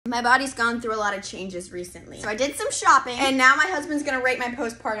My body's gone through a lot of changes recently. So I did some shopping, and now my husband's gonna rate my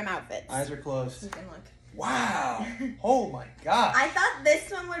postpartum outfits. Eyes are closed. You can look. Wow. Oh my God. I thought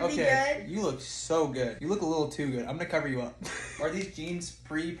this one would be good. You look so good. You look a little too good. I'm gonna cover you up. Are these jeans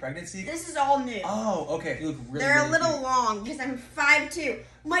pre-pregnancy? This is all new. Oh, okay. You look really They're really a little cute. long because I'm 5'2".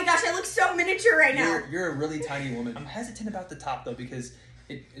 Oh my gosh, I look so miniature right now. You're a really tiny woman. I'm hesitant about the top though because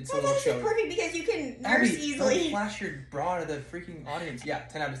it's a I little thought this showy. is perfect because you can nurse Abby, easily. don't flash your bra to the freaking audience. Yeah,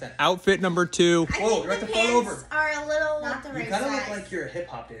 10 out of 10. Outfit number 2. I Whoa, think you're at the the front pants over. are a little Not the right You kind of look size. like you're a hip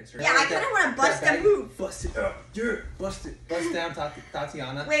hop dancer. Yeah, I kind of want to bust a move. Bust it up. Yeah, bust it. Bust down,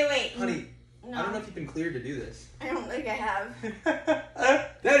 Tatiana. Wait. Honey, No. I don't know if you've been cleared to do this. I don't think I have.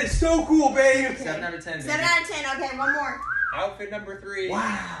 That is so cool, babe. 7 out of 10. 7 out of 10. Okay, one more. Outfit number 3.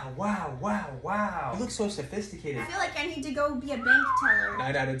 Wow. You look so sophisticated. I feel like I need to go be a bank teller.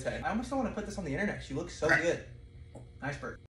 9 out of 10. I almost don't want to put this on the internet. She looks so good. Nice bird.